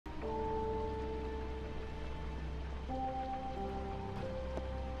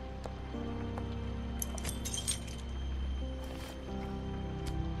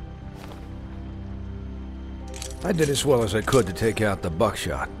I did as well as I could to take out the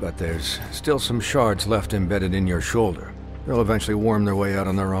buckshot, but there's still some shards left embedded in your shoulder. They'll eventually worm their way out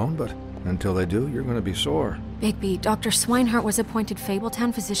on their own, but until they do, you're going to be sore. Bigby, Dr. Swinehart was appointed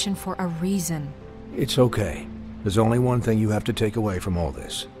Fabletown physician for a reason. It's okay. There's only one thing you have to take away from all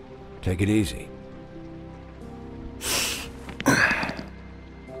this. Take it easy.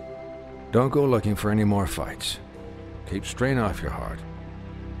 Don't go looking for any more fights. Keep strain off your heart.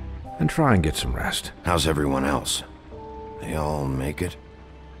 And try and get some rest. How's everyone else? They all make it?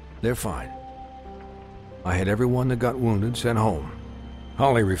 They're fine. I had everyone that got wounded sent home.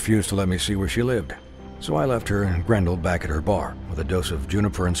 Holly refused to let me see where she lived, so I left her and Grendel back at her bar with a dose of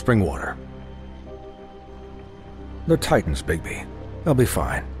juniper and spring water. They're Titans, Bigby. They'll be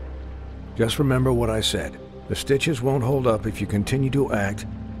fine. Just remember what I said. The stitches won't hold up if you continue to act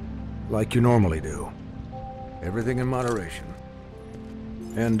like you normally do. Everything in moderation.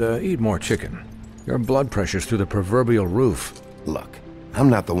 And eat more chicken. Your blood pressure's through the proverbial roof. Look, I'm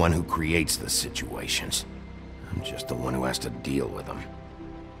not the one who creates the situations. I'm just the one who has to deal with them.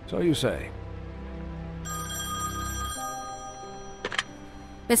 So you say.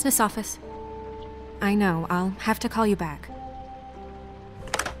 Business office. I know, I'll have to call you back.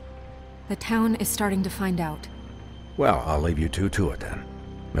 The town is starting to find out. Well, I'll leave you two to it then.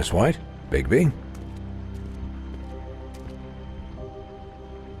 Miss White? Bigby?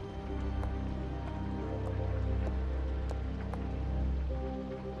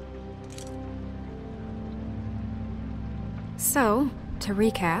 So, to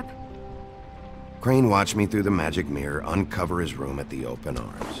recap... Crane watched me through the magic mirror uncover his room at the open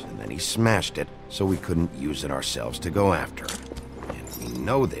arms, and then he smashed it so we couldn't use it ourselves to go after him. And we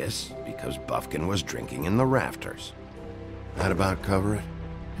know this because Buffkin was drinking in the rafters. That about cover it?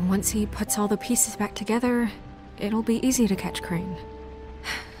 And once he puts all the pieces back together, it'll be easy to catch Crane.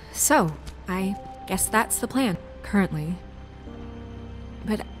 So, I guess that's the plan, currently.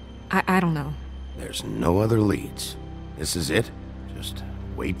 But I don't know. There's no other leads. This is it. Just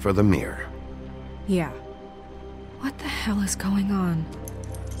wait for the mirror. Yeah. What the hell is going on?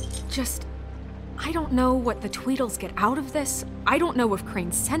 I don't know what the Tweedles get out of this. I don't know if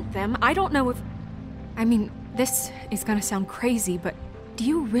Crane sent them. I don't know if... I mean, this is gonna sound crazy, but do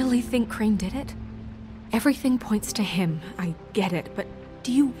you really think Crane did it? Everything points to him, I get it, but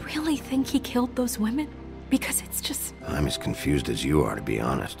do you really think he killed those women? Because it's just... I'm as confused as you are, to be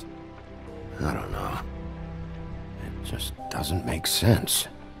honest. I don't know. It just doesn't make sense.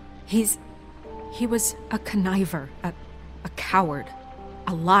 He was a conniver, a coward,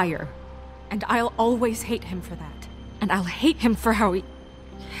 a liar. And I'll always hate him for that. And I'll hate him for how he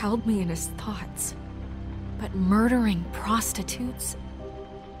held me in his thoughts. But murdering prostitutes?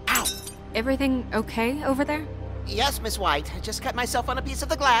 Ow! Everything okay over there? Yes, Miss White. I just cut myself on a piece of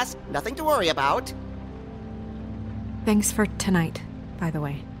the glass. Nothing to worry about. Thanks for tonight, by the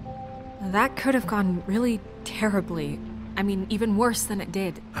way. That could have gone really terribly. I mean, even worse than it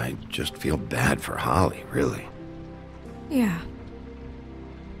did. I just feel bad for Holly, really. Yeah.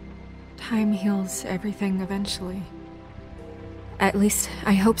 Time heals everything eventually. At least,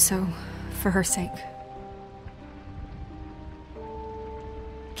 I hope so, for her sake.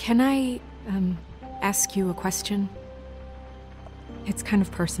 Can I, ask you a question? It's kind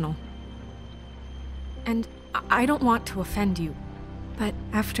of personal. And I don't want to offend you, but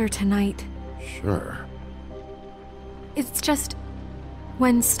after tonight... Sure. It's just...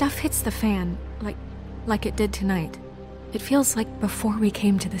 when stuff hits the fan, like it did tonight, it feels like before we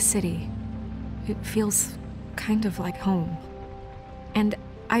came to the city. It feels kind of like home. And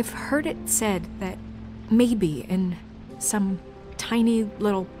I've heard it said that maybe in some tiny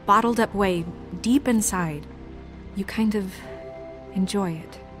little bottled up way deep inside, you kind of enjoy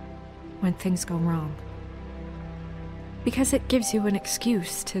it when things go wrong. Because it gives you an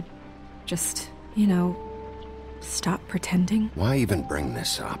excuse to just, stop pretending. Why even bring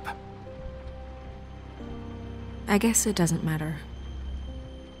this up? I guess it doesn't matter.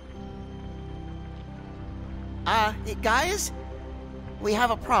 Guys? We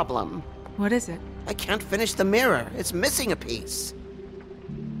have a problem. What is it? I can't finish the mirror. It's missing a piece.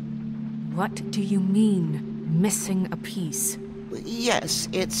 What do you mean, missing a piece? Yes,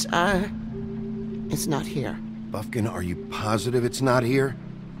 it's not here. Buffkin, are you positive it's not here?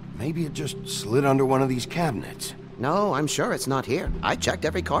 Maybe it just slid under one of these cabinets. No, I'm sure it's not here. I checked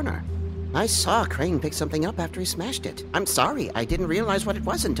every corner. I saw Crane pick something up after he smashed it. I'm sorry, I didn't realize what it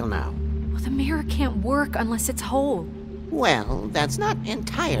was until now. Well, the mirror can't work unless it's whole. Well, that's not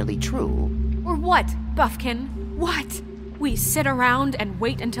entirely true. Or what, Buffkin? What? We sit around and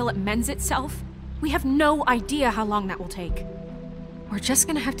wait until it mends itself? We have no idea how long that will take. We're just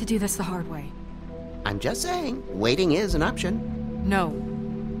gonna have to do this the hard way. I'm just saying, waiting is an option. No.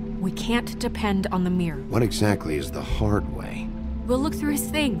 We can't depend on the mirror. What exactly is the hard way? We'll look through his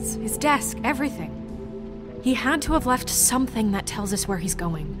things, his desk, everything. He had to have left something that tells us where he's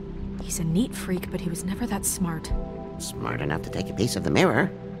going. He's a neat freak, but he was never that smart. Smart enough to take a piece of the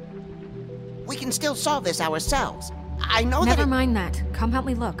mirror. We can still solve this ourselves. I know that. Never mind that. Come help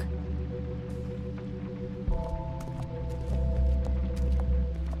me look.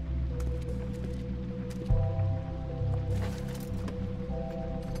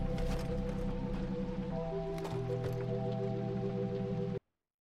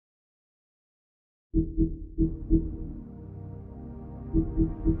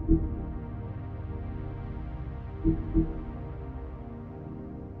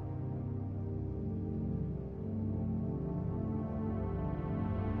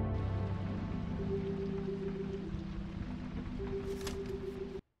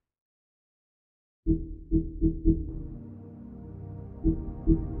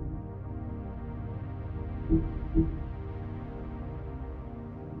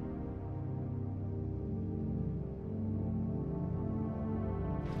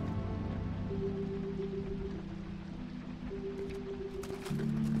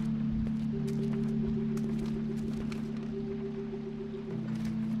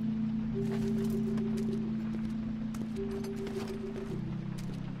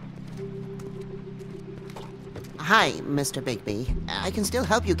 Hi, Mr. Bigby. I can still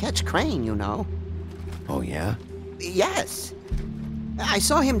help you catch Crane, you know. Oh, yeah? Yes. I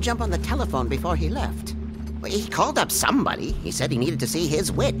saw him jump on the telephone before he left. He called up somebody. He said he needed to see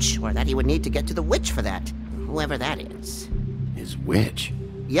his witch, or that he would need to get to the witch for that. Whoever that is. His witch?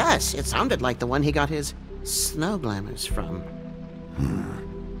 Yes, it sounded like the one he got his snow glamours from.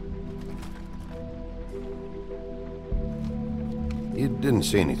 You didn't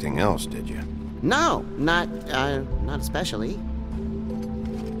see anything else, did you? No, not especially.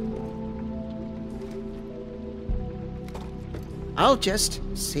 I'll just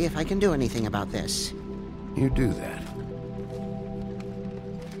see if I can do anything about this. You do that.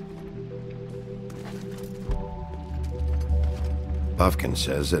 Buffkin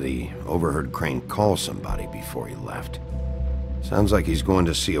says that he overheard Crane call somebody before he left. Sounds like he's going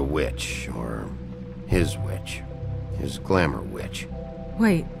to see a witch, or his witch. His glamour witch.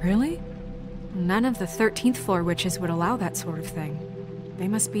 Wait, really? None of the 13th floor witches would allow that sort of thing. They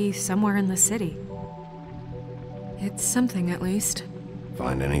must be somewhere in the city. It's something, at least.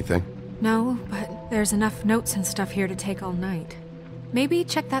 Find anything? No, but there's enough notes and stuff here to take all night. Maybe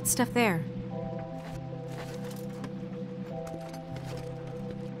check that stuff there.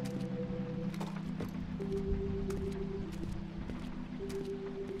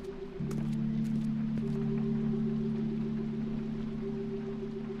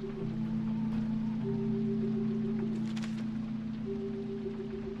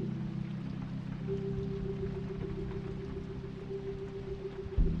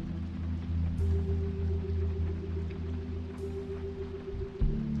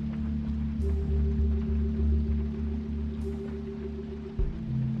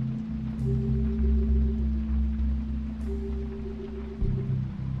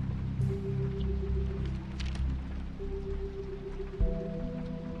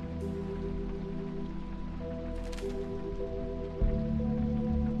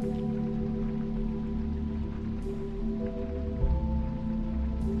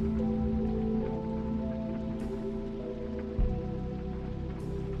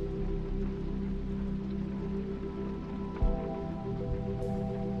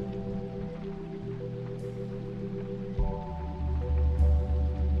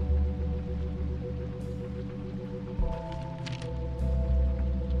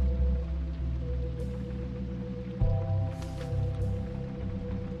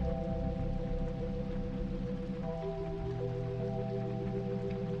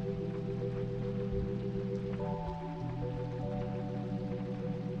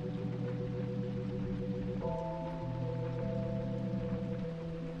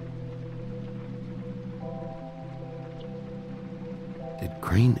 Did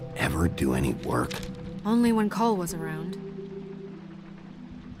Crane ever do any work? Only when Cole was around.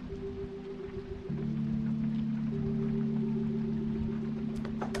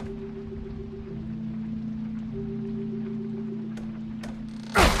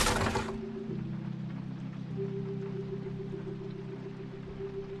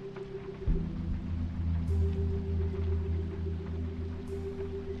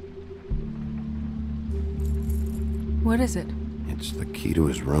 What is it? It's the key to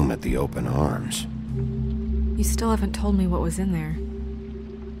his room at the Open Arms. You still haven't told me what was in there.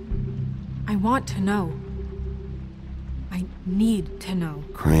 I want to know. I need to know.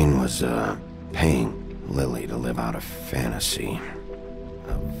 Crane was, paying Lily to live out a fantasy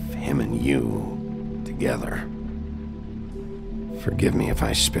of him and you together. Forgive me if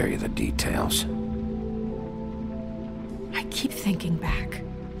I spare you the details. I keep thinking back.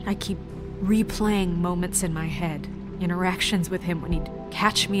 I keep replaying moments in my head. Interactions with him when he'd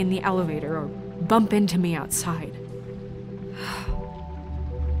catch me in the elevator or bump into me outside.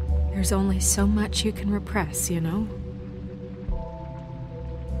 There's only so much you can repress, you know?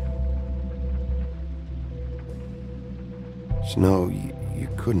 Snow, you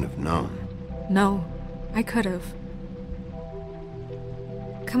couldn't have known. No, I could have.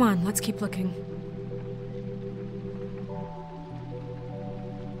 Come on, let's keep looking.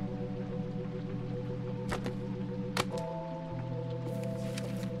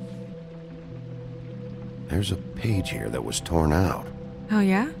 There's a page here that was torn out. Oh,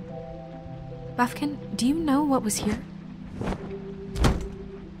 yeah? Buffkin, do you know what was here?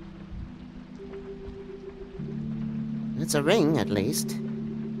 It's a ring, at least.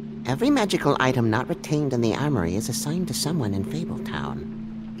 Every magical item not retained in the armory is assigned to someone in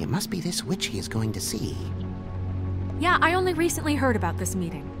Fabletown. It must be this witch he is going to see. Yeah, I only recently heard about this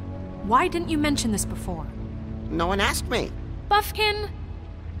meeting. Why didn't you mention this before? No one asked me. Buffkin!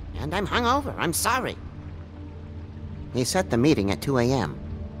 And I'm hungover. I'm sorry. He set the meeting at 2 a.m.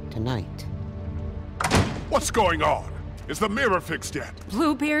 tonight. What's going on? Is the mirror fixed yet?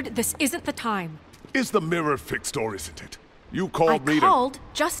 Bluebeard, this isn't the time. Is the mirror fixed or isn't it? You called me I called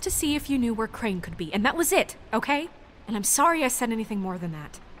just to see if you knew where Crane could be, and that was it, okay? And I'm sorry I said anything more than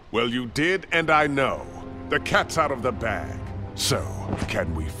that. Well, you did, and I know. The cat's out of the bag. So,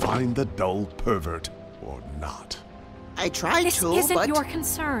 can we find the dull pervert or not? I tried This to, isn't but... your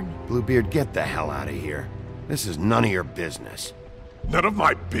concern. Bluebeard, get the hell out of here. This is none of your business. None of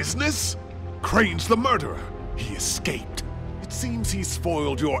my business? Crane's the murderer. He escaped. It seems he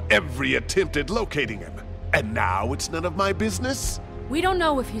spoiled your every attempt at locating him. And now it's none of my business? We don't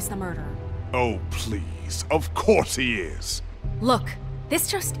know if he's the murderer. Oh, please. Of course he is. Look, this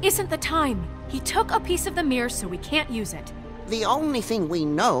just isn't the time. He took a piece of the mirror, so we can't use it. The only thing we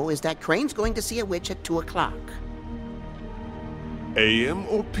know is that Crane's going to see a witch at 2 o'clock. AM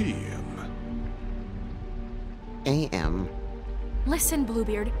or PM? A.M. Listen,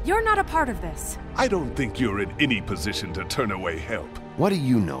 Bluebeard, you're not a part of this. I don't think you're in any position to turn away help. What do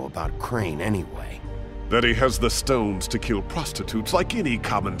you know about Crane anyway? That he has the stones to kill prostitutes like any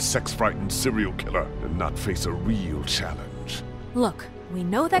common sex-frightened serial killer and not face a real challenge. Look, we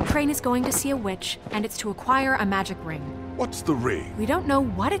know that Crane is going to see a witch, and it's to acquire a magic ring. What's the ring? We don't know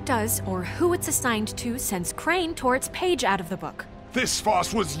what it does or who it's assigned to since Crane tore its page out of the book. This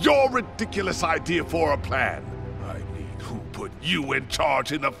farce was your ridiculous idea for a plan. I mean, who put you in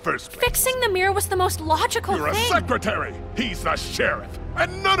charge in the first place? Fixing the mirror was the most logical You're thing. a secretary! He's the sheriff!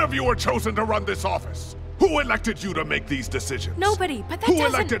 And none of you were chosen to run this office! Who elected you to make these decisions? Nobody, but that Who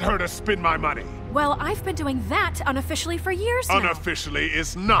doesn't... elected her to spend my money? Well, I've been doing that unofficially for years now. Unofficially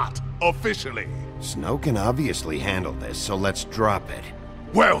is not officially. Snow can obviously handle this, so let's drop it.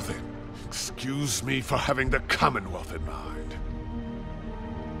 Well then, excuse me for having the Commonwealth in mind.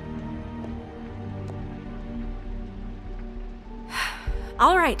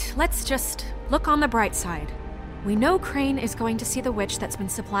 All right, let's just look on the bright side. We know Crane is going to see the witch that's been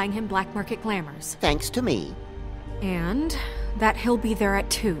supplying him black market glamours. Thanks to me. And that he'll be there at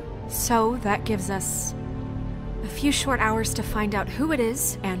 2. So that gives us a few short hours to find out who it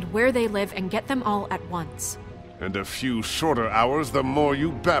is and where they live and get them all at once. And a few shorter hours the more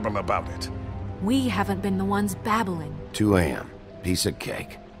you babble about it. We haven't been the ones babbling. 2 a.m. Piece of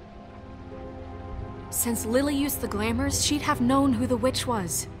cake. Since Lily used the glamours, she'd have known who the witch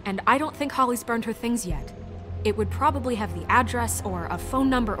was. And I don't think Holly's burned her things yet. It would probably have the address or a phone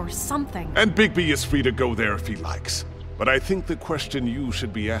number or something. And Bigby is free to go there if he likes. But I think the question you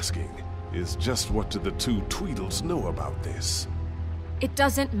should be asking is just what do the two Tweedles know about this? It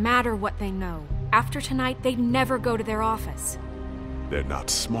doesn't matter what they know. After tonight, they'd never go to their office. They're not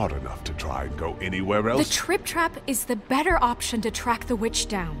smart enough to try and go anywhere else. The Trip Trap is the better option to track the witch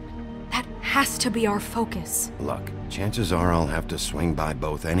down. That has to be our focus. Look, chances are I'll have to swing by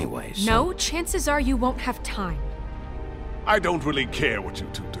both anyways. So... No, chances are you won't have time. I don't really care what you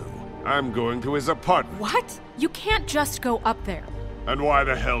two do. I'm going to his apartment. What? You can't just go up there. And why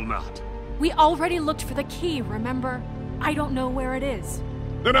the hell not? We already looked for the key, remember? I don't know where it is.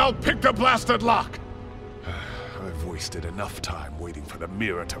 Then I'll pick the blasted lock! I've wasted enough time waiting for the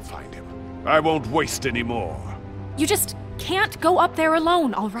mirror to find him. I won't waste any more. You just can't go up there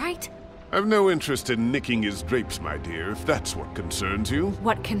alone, all right? I've no interest in nicking his drapes, my dear, if that's what concerns you.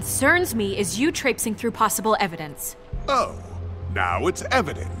 What concerns me is you traipsing through possible evidence. Oh, now it's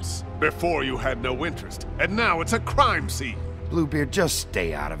evidence. Before you had no interest, and now it's a crime scene. Bluebeard, just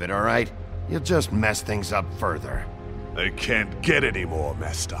stay out of it, all right? You'll just mess things up further. They can't get any more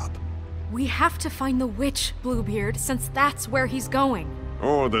messed up. We have to find the witch, Bluebeard, since that's where he's going.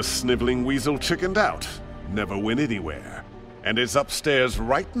 Or the sniveling weasel chickened out. Never went anywhere. And is upstairs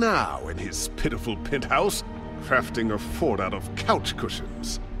right now in his pitiful penthouse, crafting a fort out of couch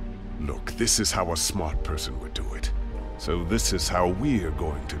cushions. Look, this is how a smart person would do it. So this is how we're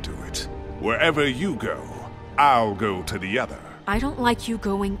going to do it. Wherever you go, I'll go to the other. I don't like you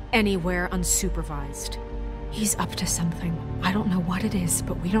going anywhere unsupervised. He's up to something. I don't know what it is,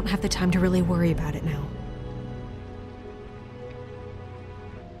 but we don't have the time to really worry about it now.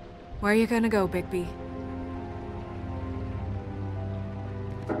 Where are you gonna go, Bigby?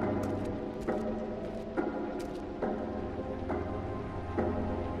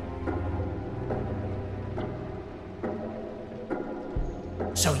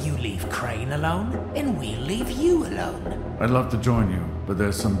 So you leave Crane alone, and we'll leave you alone. I'd love to join you, but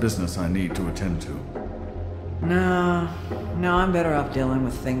there's some business I need to attend to. No, I'm better off dealing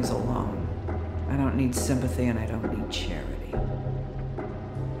with things alone. I don't need sympathy and I don't need charity.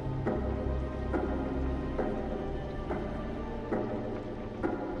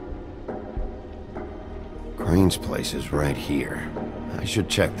 Crane's place is right here. I should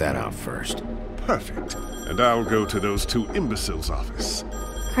check that out first. Perfect. And I'll go to those two imbeciles' office.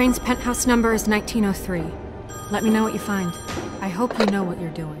 Crane's penthouse number is 1903. Let me know what you find. I hope you know what you're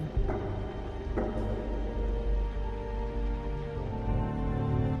doing.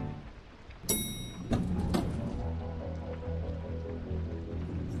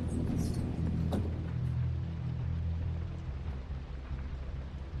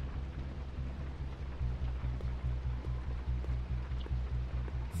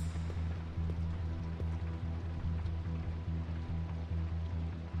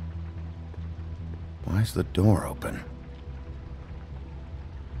 Why's the door open?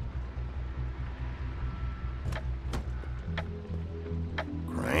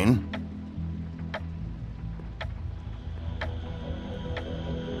 Crane?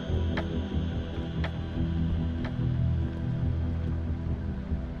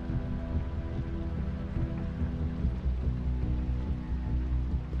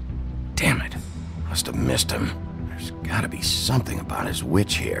 Damn it. Must have missed him. There's gotta be something about his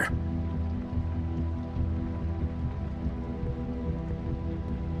witch here.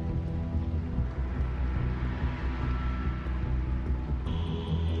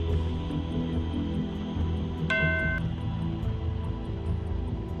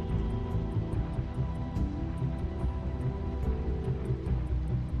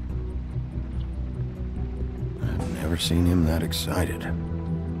 Never seen him that excited.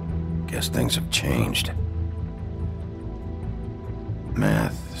 Guess things have changed.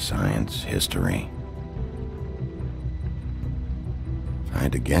 Math, science, history. If I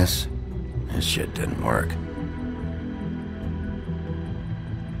had to guess, this shit didn't work.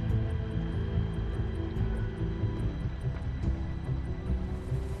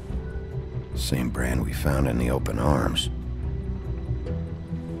 Same brand we found in the open arms.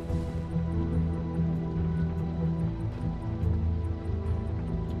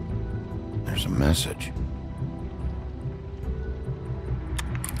 There's a message.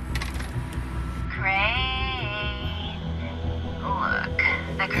 Crane. Look,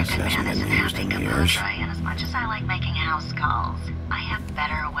 the This crooked hasn't man isn't been used happy in years. and as much as I like making house calls, I have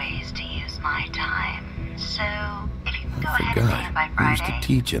better ways to use my time. So, if you can go ahead and pay him by I used Friday, to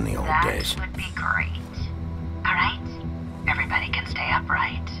teach in the old that days. would be great. Alright? Everybody can stay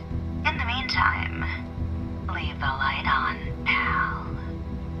upright. In the meantime, leave the light on, pal.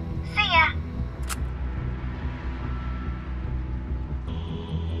 See ya!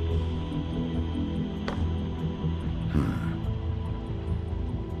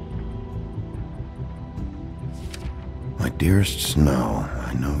 My dearest Snow,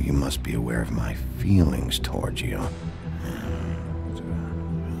 I know you must be aware of my feelings towards you.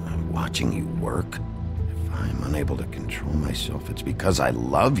 I'm watching you work. If I'm unable to control myself, it's because I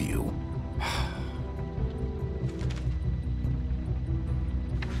love you.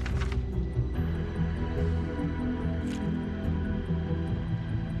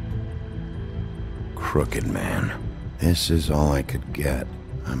 Crooked man. This is all I could get.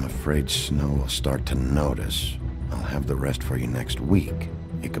 I'm afraid Snow will start to notice. I'll have the rest for you next week.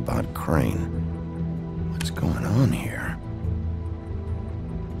 Ichabod Crane. What's going on here?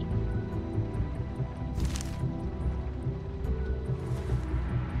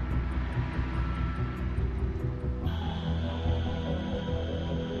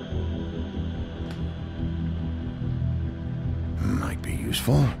 be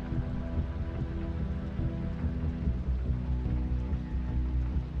useful.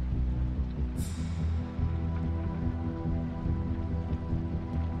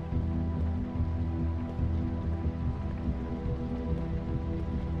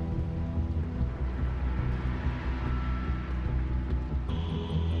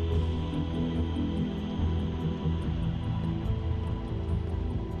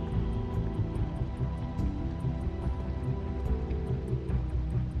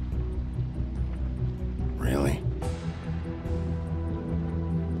 Really?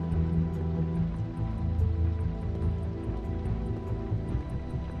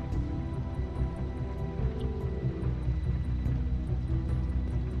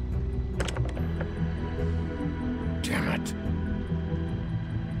 Damn it.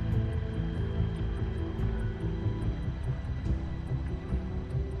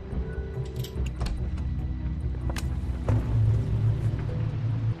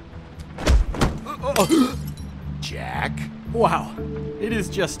 Jack? Wow, it is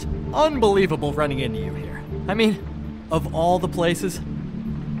just unbelievable running into you here. I mean, of all the places.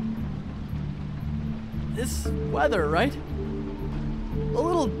 This weather, right? A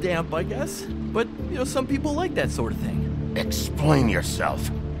little damp, I guess. But, you know, some people like that sort of thing. Explain yourself.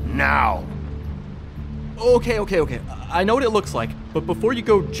 Now. Okay. I know what it looks like, but before you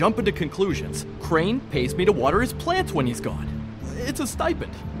go jump into conclusions, Crane pays me to water his plants when he's gone. It's a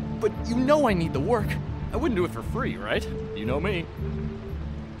stipend. But you know I need the work. I wouldn't do it for free, right? You know me.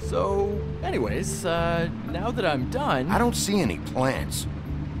 So, anyways, now that I'm done... I don't see any plants.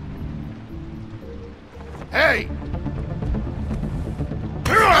 Hey!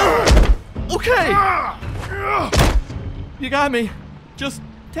 Okay! You got me. Just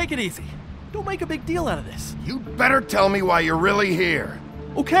take it easy. Don't make a big deal out of this. You better tell me why you're really here.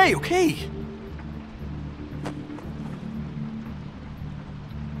 Okay.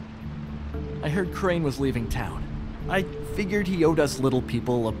 I heard Crane was leaving town. I figured he owed us little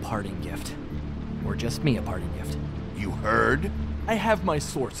people a parting gift. Or just me a parting gift. You heard? I have my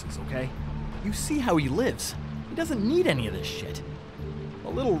sources, okay? You see how he lives. He doesn't need any of this shit. A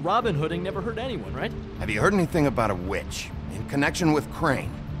little Robin Hooding never hurt anyone, right? Have you heard anything about a witch in connection with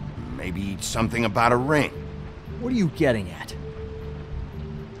Crane? Maybe something about a ring? What are you getting at?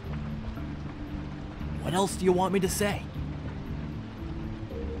 What else do you want me to say?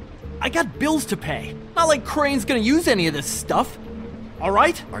 I got bills to pay. Not like Crane's gonna use any of this stuff. All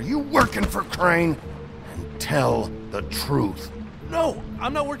right? Are you working for Crane? And tell the truth. No,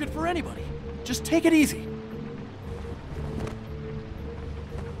 I'm not working for anybody. Just take it easy.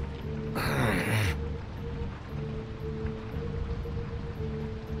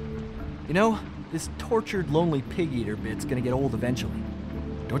 You know, this tortured, lonely pig-eater bit's gonna get old eventually.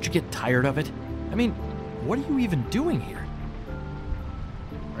 Don't you get tired of it? I mean, what are you even doing here?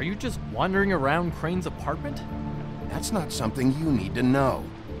 Are you just wandering around Crane's apartment? That's not something you need to know.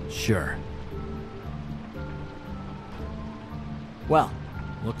 Sure. Well,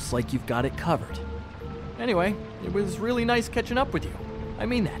 looks like you've got it covered. Anyway, it was really nice catching up with you. I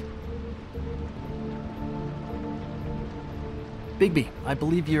mean that. Bigby, I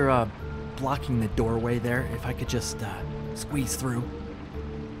believe you're, blocking the doorway there. If I could just, squeeze through.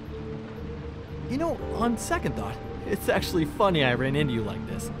 You know, on second thought, it's actually funny I ran into you like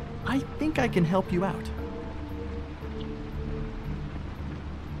this. I think I can help you out.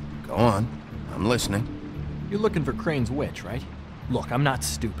 Go on. I'm listening. You're looking for Crane's witch, right? Look, I'm not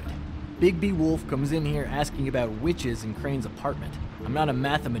stupid. Bigby Wolf comes in here asking about witches in Crane's apartment. I'm not a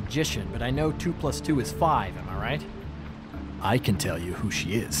mathematician, but I know 2 + 2 is 5, am I right? I can tell you who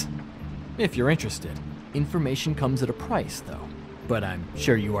she is. If you're interested. Information comes at a price, though. But I'm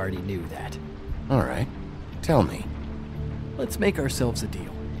sure you already knew that. All right. Tell me. Let's make ourselves a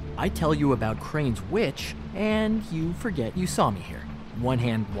deal. I tell you about Crane's witch, and you forget you saw me here. One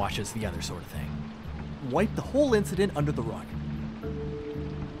hand washes the other sort of thing. Wipe the whole incident under the rug.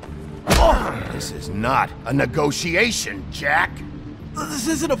 This is not a negotiation, Jack. This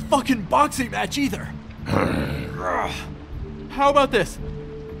isn't a fucking boxing match either. How about this?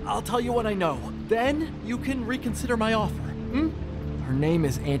 I'll tell you what I know. Then you can reconsider my offer. Her name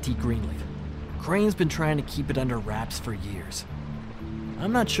is Auntie Greenleaf. Crane's been trying to keep it under wraps for years.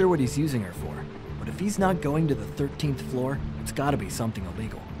 I'm not sure what he's using her for, but if he's not going to the 13th floor, it's gotta be something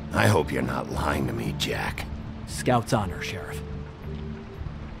illegal. I hope you're not lying to me, Jack. Scout's honor, Sheriff.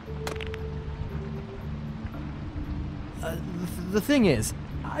 The thing is,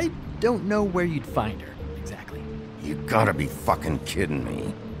 I don't know where you'd find her, exactly. You gotta be fucking kidding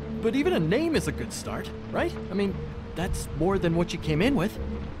me. But even a name is a good start, right? I mean, that's more than what you came in with.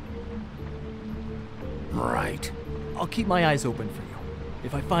 Right. I'll keep my eyes open for you.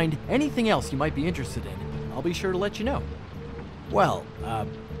 If I find anything else you might be interested in, I'll be sure to let you know. Well,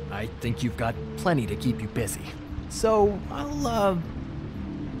 I think you've got plenty to keep you busy. So,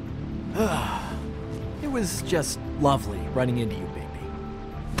 it was just lovely running into you,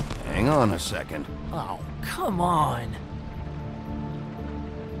 Bigby. Hang on a second. Oh, come on.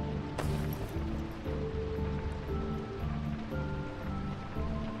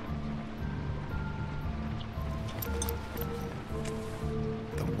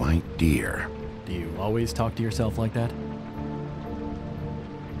 The white deer. Do you always talk to yourself like that?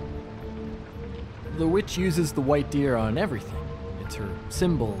 The witch uses the white deer on everything. It's her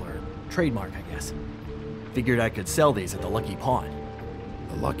symbol or trademark, I guess. Figured I could sell these at the Lucky Pawn.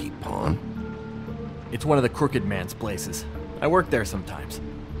 The Lucky Pawn? It's one of the crooked man's places. I work there sometimes,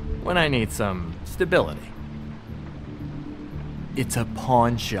 when I need some stability. It's a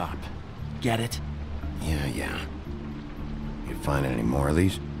pawn shop. Get it? Yeah. You find any more of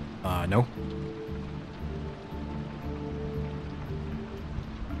these? No.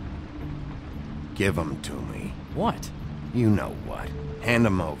 Give them to me. What? You know what. Hand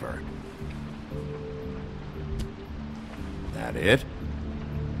them over. That it?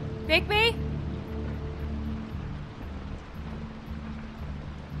 Bigby?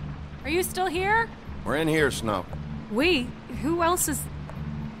 Are you still here? We're in here, Snow. We? Who else is...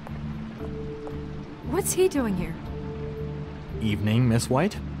 What's he doing here? Evening, Miss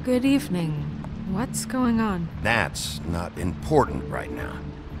White? Good evening. What's going on? That's not important right now.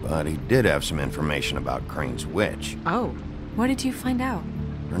 But he did have some information about Crane's witch. Oh. What did you find out?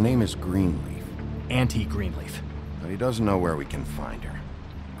 Her name is Greenleaf. Auntie Greenleaf. But he doesn't know where we can find her.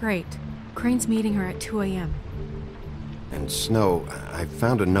 Great. Crane's meeting her at 2 a.m. And Snow, I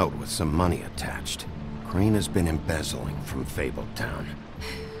found a note with some money attached. Crane has been embezzling from Fabletown.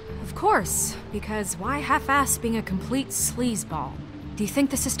 Of course, because why half-ass being a complete sleazeball? Do you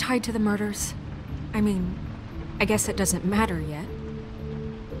think this is tied to the murders? I mean, I guess it doesn't matter yet.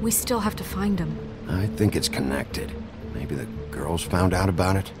 We still have to find him. I think it's connected. Maybe the girls found out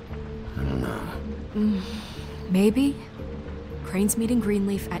about it? I don't know. Maybe. Crane's meeting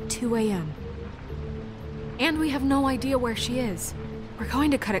Greenleaf at 2 a.m. And we have no idea where she is. We're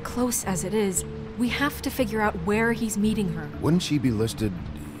going to cut it close as it is. We have to figure out where he's meeting her. Wouldn't she be listed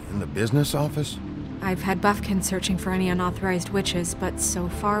in the business office? I've had Buffkin searching for any unauthorized witches, but so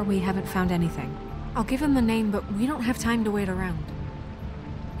far we haven't found anything. I'll give him the name, but we don't have time to wait around.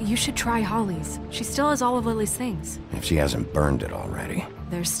 You should try Holly's. She still has all of Lily's things. If she hasn't burned it already.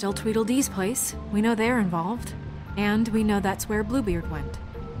 There's still Tweedledee's place. We know they're involved. And we know that's where Bluebeard went.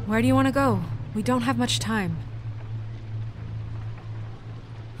 Where do you want to go? We don't have much time.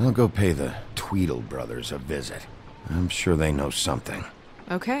 I'll go pay the Tweedle brothers a visit. I'm sure they know something.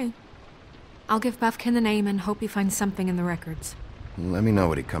 Okay. I'll give Buffkin the name and hope he finds something in the records. Let me know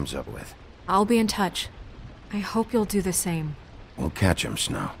what he comes up with. I'll be in touch. I hope you'll do the same. We'll catch him,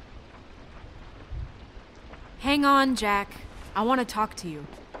 Snow. Hang on, Jack. I want to talk to you.